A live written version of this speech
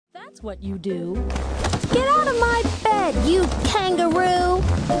that's what you do. Get out of my bed, you kangaroo!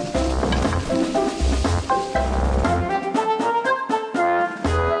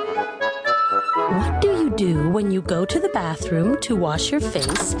 What do you do when you go to the bathroom to wash your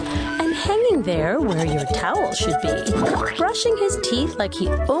face, and hanging there where your towel should be, brushing his teeth like he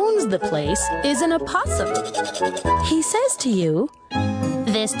owns the place, is an opossum? He says to you,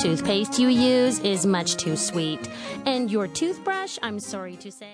 "This toothpaste you use is much too sweet, and your toothbrush, I'm sorry to say..."